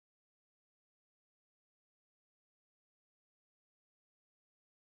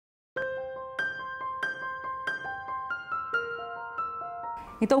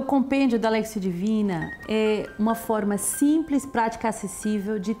Então, o compêndio da Lectio Divina é uma forma simples, prática,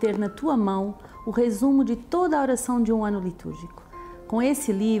 acessível de ter na tua mão o resumo de toda a oração de um ano litúrgico. Com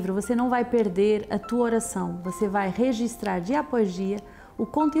esse livro, você não vai perder a tua oração, você vai registrar dia após dia o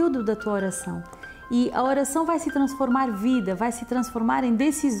conteúdo da tua oração. E a oração vai se transformar vida, vai se transformar em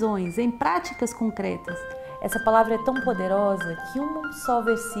decisões, em práticas concretas. Essa palavra é tão poderosa que um só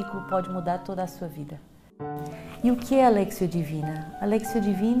versículo pode mudar toda a sua vida. E o que é a Lectio Divina? A Lectio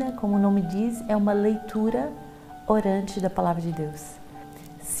Divina, como o nome diz, é uma leitura orante da Palavra de Deus.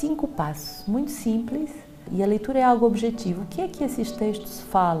 5 passos, muito simples, e a leitura é algo objetivo. O que é que esses textos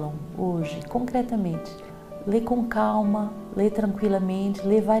falam hoje, concretamente? Lê com calma, lê tranquilamente,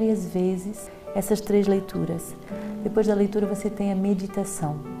 lê várias vezes essas 3 leituras. Depois da leitura você tem a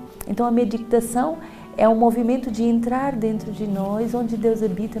meditação. Então a meditação é um movimento de entrar dentro de nós, onde Deus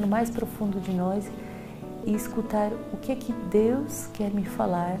habita no mais profundo de nós, e escutar o que é que Deus quer me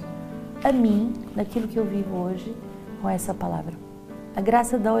falar a mim, naquilo que eu vivo hoje, com essa palavra. A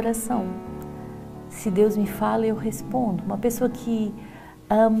graça da oração. Se Deus me fala, eu respondo. Uma pessoa que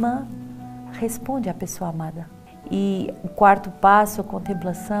ama, responde à pessoa amada. E o 4º passo, a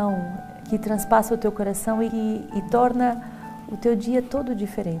contemplação, que transpassa o teu coração e torna o teu dia todo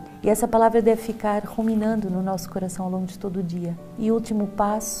diferente. E essa palavra deve ficar ruminando no nosso coração ao longo de todo o dia. E o último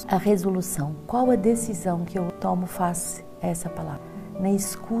passo, a resolução. Qual a decisão que eu tomo face a essa palavra? Na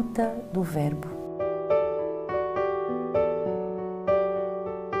escuta do verbo.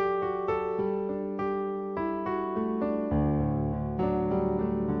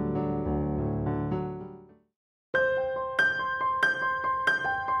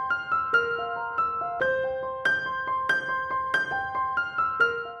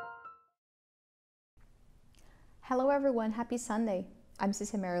 Hello everyone, happy Sunday. I'm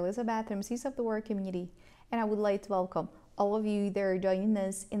Sister Mary Elizabeth from Seeds of the Word community, and I would like to welcome all of you that are joining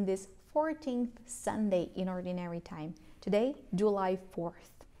us in this 14th Sunday in Ordinary Time. Today, July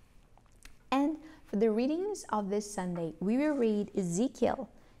 4th. And for the readings of this Sunday, we will read Ezekiel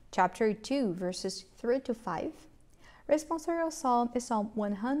chapter 2, verses 3 to 5. Responsorial Psalm is Psalm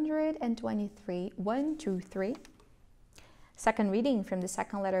 123, 1 to 3. Second reading from the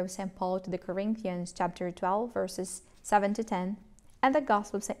second letter of St. Paul to the Corinthians, chapter 12, verses 7 to 10, and the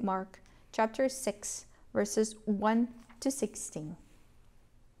Gospel of St. Mark, chapter 6, verses 1 to 16.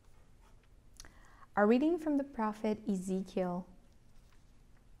 A reading from the prophet Ezekiel.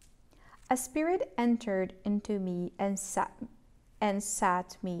 A spirit entered into me and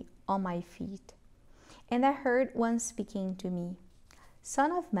sat me on my feet, and I heard one speaking to me,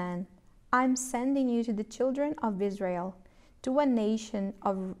 Son of man, I am sending you to the children of Israel, to a nation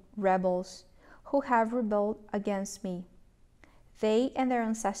of rebels who have rebelled against me. They and their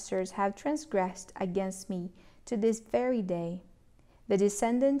ancestors have transgressed against me to this very day. The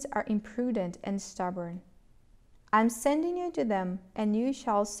descendants are imprudent and stubborn. I am sending you to them, and you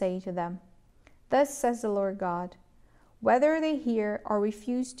shall say to them, Thus says the Lord God, whether they hear or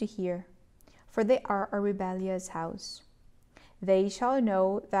refuse to hear, for they are a rebellious house. They shall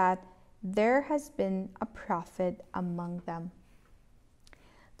know that there has been a prophet among them.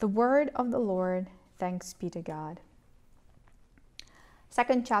 The word of the Lord, thanks be to God.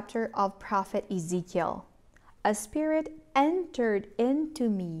 Second chapter of prophet Ezekiel. A spirit entered into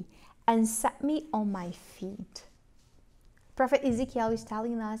me and set me on my feet. Prophet Ezekiel is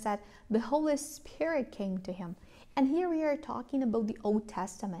telling us that the Holy Spirit came to him. And here we are talking about the Old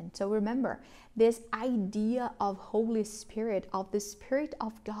Testament. So remember, this idea of Holy Spirit, of the Spirit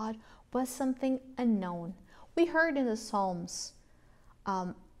of God, was something unknown. We heard in the Psalms,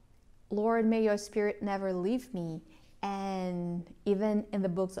 Lord, may your Spirit never leave me. And even in the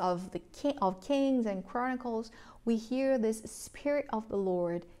books of Kings and Chronicles, we hear this Spirit of the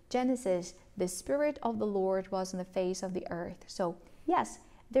Lord. Genesis, the Spirit of the Lord was on the face of the earth. So yes,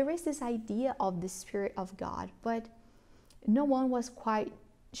 there is this idea of the Spirit of God, but no one was quite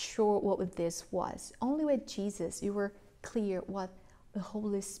sure what this was. Only with Jesus you were clear what the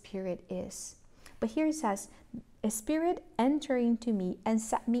Holy Spirit is. But here it says, a spirit entered into me and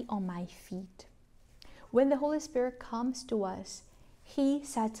set me on my feet. When the Holy Spirit comes to us, He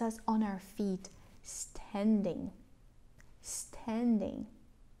sets us on our feet, standing.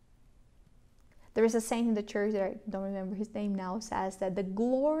 There is a saint in the church that I don't remember his name now, says that the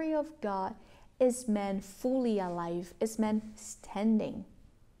glory of God is man fully alive, is man standing.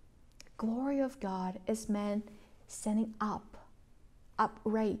 Glory of God is man standing up,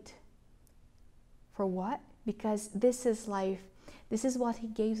 upright. For what? Because this is life. This is what He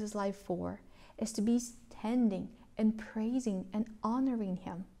gave His life for, is to be standing and praising and honoring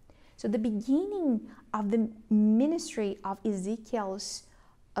Him. So the beginning of the ministry of Ezekiel's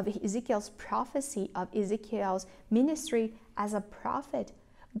of Ezekiel's prophecy, of Ezekiel's ministry as a prophet,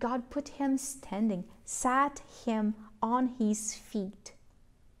 God put him standing, sat him on his feet.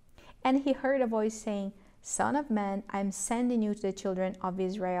 And he heard a voice saying, Son of man, I am sending you to the children of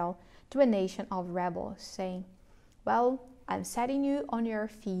Israel, to a nation of rebels, saying, well, I'm setting you on your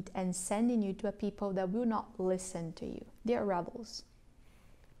feet and sending you to a people that will not listen to you. They are rebels.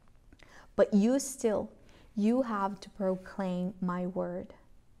 But you have to proclaim my word.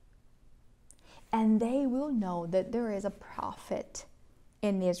 And they will know that there is a prophet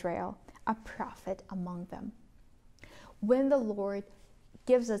in Israel, a prophet among them. When the Lord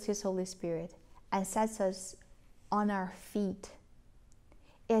gives us his Holy Spirit and sets us on our feet,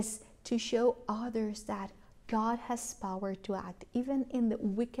 is to show others that God has power to act, even in the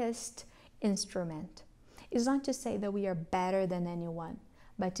weakest instrument. It's not to say that we are better than anyone,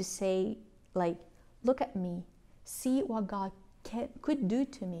 but to say, like, look at me, see what God could do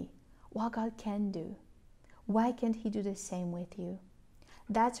to me, what God can do. Why can't he do the same with you?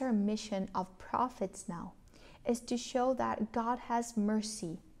 That's our mission of prophets now, is to show that God has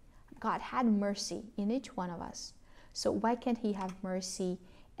mercy. God had mercy in each one of us. So why can't he have mercy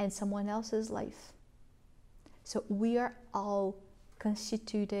in someone else's life? So we are all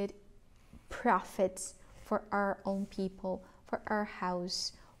constituted prophets for our own people, for our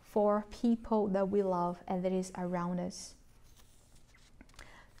house, for people that we love and that is around us.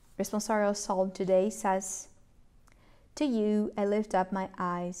 Responsorial Psalm today says, To you I lift up my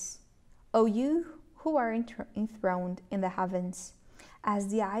eyes, O you who are enthroned in the heavens, as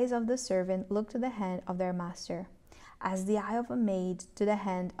the eyes of the servant look to the hand of their master, as the eye of a maid to the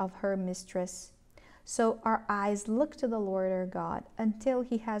hand of her mistress. So our eyes look to the Lord our God until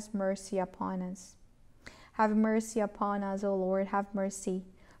he has mercy upon us. Have mercy upon us, O Lord, have mercy,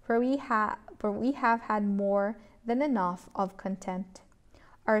 for we have had more than enough of contempt.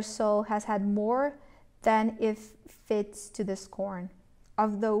 Our soul has had more than it fits to the scorn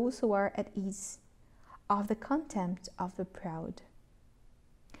of those who are at ease, of the contempt of the proud.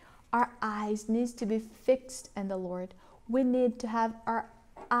 Our eyes need to be fixed in the Lord. We need to have our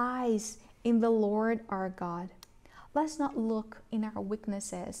eyes in the Lord our God. Let's not look in our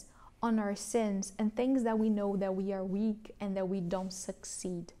weaknesses, on our sins, and things that we know that we are weak and that we don't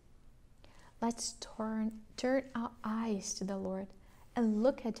succeed. Let's turn our eyes to the Lord and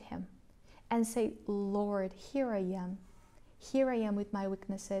look at him and say, Lord, here I am. Here I am with my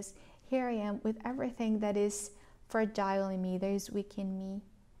weaknesses. Here I am with everything that is fragile in me, that is weak in me,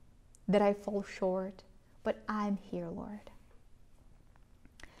 that I fall short. But I'm here, Lord.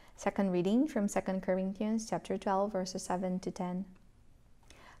 Second reading from 2 Corinthians chapter 12, verses 7 to 10.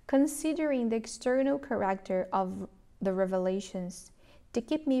 Considering the external character of the revelations, to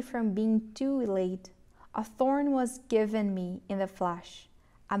keep me from being too elate, a thorn was given me in the flesh,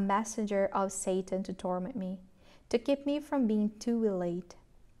 a messenger of Satan to torment me, to keep me from being too elate.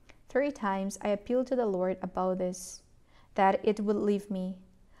 3 times I appealed to the Lord about this, that it would leave me.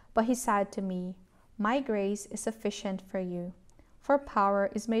 But he said to me, My grace is sufficient for you, for power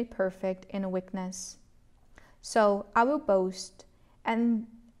is made perfect in weakness. So I will boast, and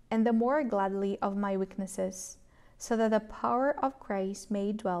the more gladly of my weaknesses, so that the power of Christ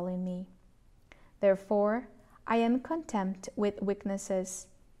may dwell in me. Therefore, I am content with weaknesses,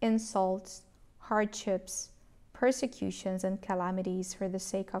 insults, hardships, persecutions, and calamities for the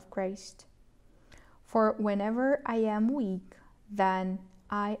sake of Christ. For whenever I am weak, then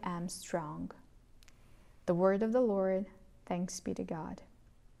I am strong. The word of the Lord, thanks be to God.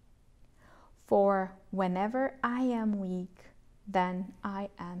 For whenever I am weak, then I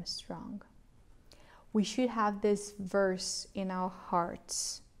am strong. We should have this verse in our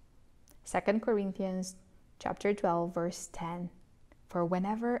hearts. 2 Corinthians chapter 12, verse 10. For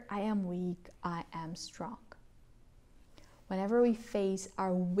whenever I am weak, I am strong. Whenever we face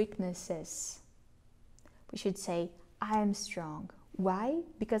our weaknesses, we should say, I am strong. Why?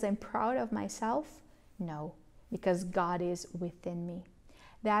 Because I'm proud of myself? No, because God is within me.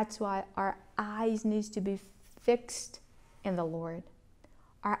 That's why our eyes need to be fixed in the Lord.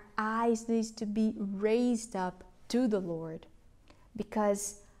 Our eyes need to be raised up to the Lord,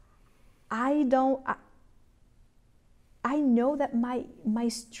 because I know that my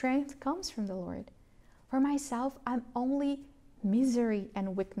strength comes from the Lord. For myself, I'm only misery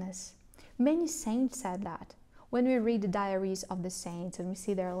and weakness. Many saints said that. When we read the diaries of the saints and we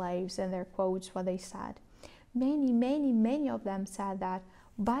see their lives and their quotes, what they said, many of them said that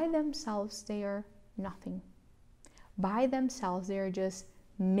by themselves they are nothing. By themselves they are just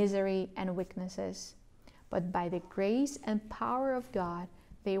misery and weaknesses. But by the grace and power of God,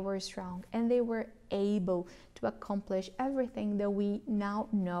 they were strong, and they were able to accomplish everything that we now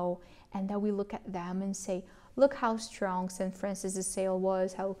know, and that we look at them and say, look how strong St. Francis de Sales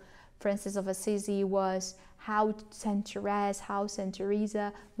was, how Francis of Assisi was, how St. Therese, how St.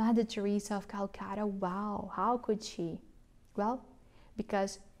 Teresa, Mother Teresa of Calcutta, wow, how could she? Well,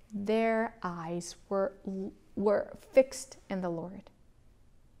 because their eyes were fixed in the Lord.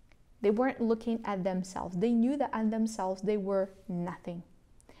 They weren't looking at themselves. They knew that in themselves they were nothing,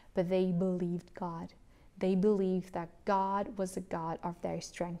 but they believed God. They believed that God was the God of their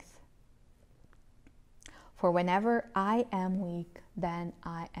strength. For whenever I am weak, then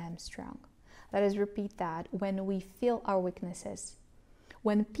I am strong. Let us repeat that when we feel our weaknesses.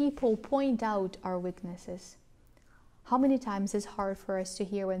 When people point out our weaknesses. How many times is hard for us to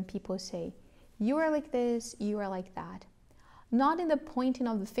hear when people say, you are like this, you are like that. Not in the pointing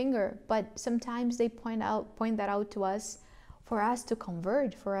of the finger, but sometimes they point that out to us for us to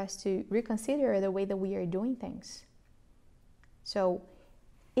convert, for us to reconsider the way that we are doing things. So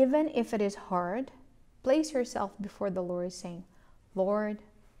even if it is hard, place yourself before the Lord saying, Lord,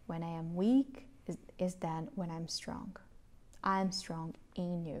 when I am weak is then when I'm strong. I'm strong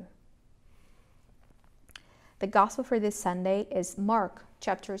in you. The gospel for this Sunday is Mark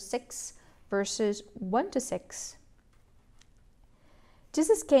chapter 6, verses 1 to 6.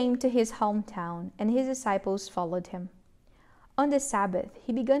 Jesus came to his hometown, and his disciples followed him. On the Sabbath,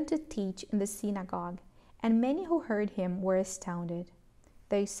 he began to teach in the synagogue, and many who heard him were astounded.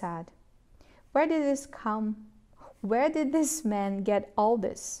 They said, where did this come? Where did this man get all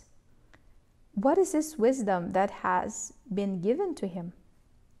this? What is this wisdom that has been given to him?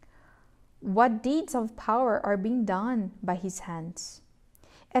 What deeds of power are being done by his hands?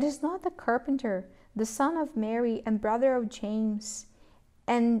 It is not the carpenter, the son of Mary and brother of James,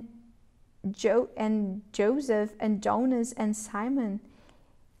 and Joseph and Jonas and Simon,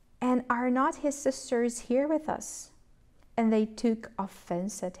 and are not his sisters here with us? And they took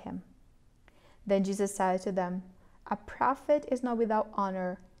offense at him. Then Jesus said to them, a prophet is not without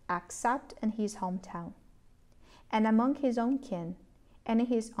honor except in his hometown, and among his own kin, and in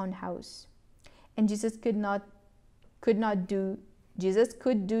his own house. And Jesus could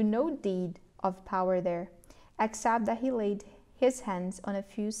do no deed of power there, except that he laid his hands on a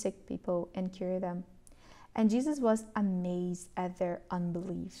few sick people and cured them. And Jesus was amazed at their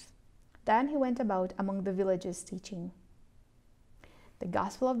unbelief. Then he went about among the villages teaching. The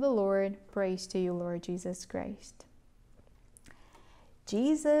gospel of the Lord. Praise to you, Lord Jesus Christ.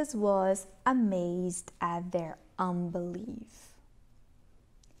 Jesus was amazed at their unbelief.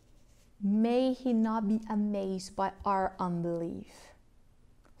 May he not be amazed by our unbelief.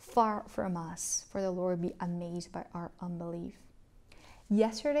 Far from us, for the Lord be amazed by our unbelief.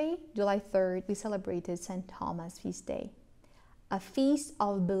 Yesterday, July 3rd, we celebrated St. Thomas' feast day, a feast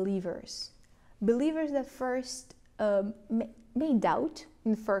of believers. Believers that first may doubt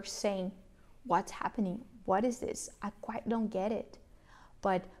in first saying, what's happening? What is this? I quite don't get it.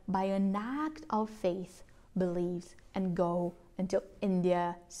 But by an act of faith, believe and go until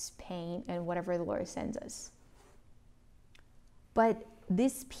India, Spain, and whatever the Lord sends us. But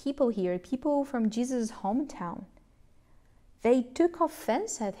these people here, people from Jesus' hometown, they took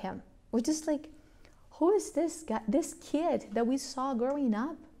offense at him. We're just like, who is this guy, this kid that we saw growing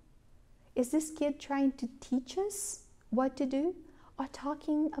up? Is this kid trying to teach us what to do or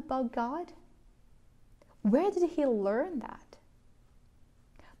talking about God? Where did he learn that?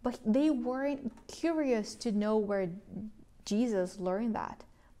 But they weren't curious to know where Jesus learned that,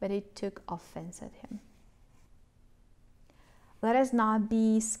 but they took offense at him. Let us not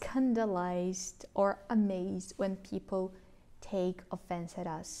be scandalized or amazed when people take offense at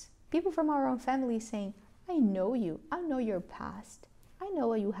us. People from our own family saying, I know you, I know your past, I know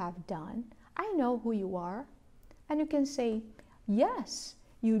what you have done, I know who you are. And you can say, yes,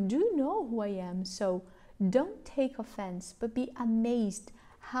 you do know who I am, so don't take offense, but be amazed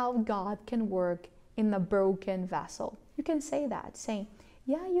how God can work in a broken vessel. You can say that, saying,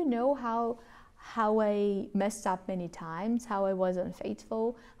 yeah, you know how I messed up many times, how I was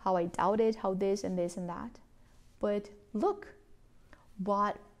unfaithful, how I doubted, how this and this and that. But look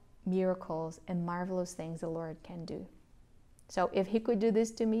what miracles and marvelous things the Lord can do. So if he could do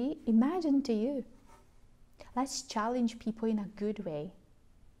this to me, imagine to you. Let's challenge people in a good way.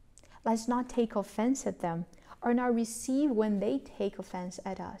 Let's not take offense at them or not receive when they take offense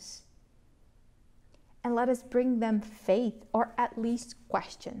at us. And let us bring them faith or at least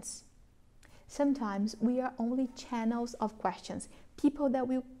questions. Sometimes we are only channels of questions. People that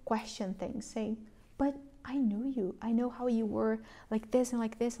will question things, saying, but I know you. I know how you were like this and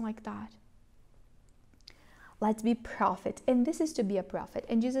like this and like that. Let's be prophets. And this is to be a prophet.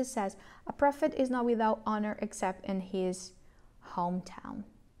 And Jesus says, a prophet is not without honor except in his hometown.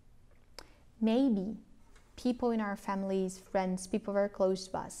 Maybe people in our families, friends, people very close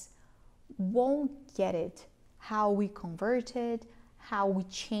to us won't get it, how we converted, how we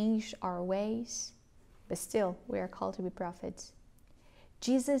changed our ways, but still we are called to be prophets.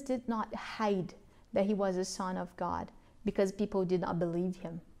 Jesus did not hide that he was the Son of God because people did not believe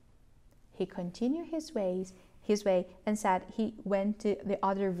him. He continued his way, and said he went to the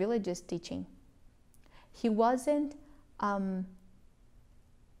other villages teaching. He wasn't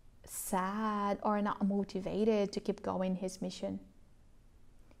sad or not motivated to keep going his mission.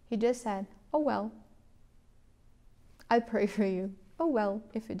 He just said, oh well, I pray for you. Oh well,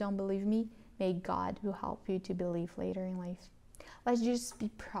 if you don't believe me, may God will help you to believe later in life. Let's just be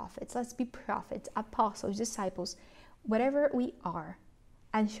prophets. Let's be prophets, apostles, disciples, whatever we are,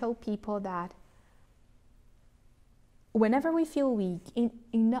 and show people that whenever we feel weak,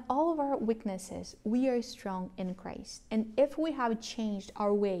 in all of our weaknesses, we are strong in Christ. And if we have changed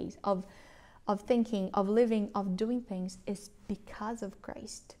our ways of thinking, of living, of doing things, it's because of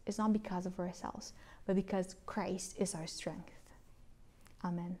Christ. It's not because of ourselves, but because Christ is our strength.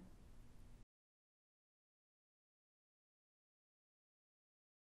 Amen.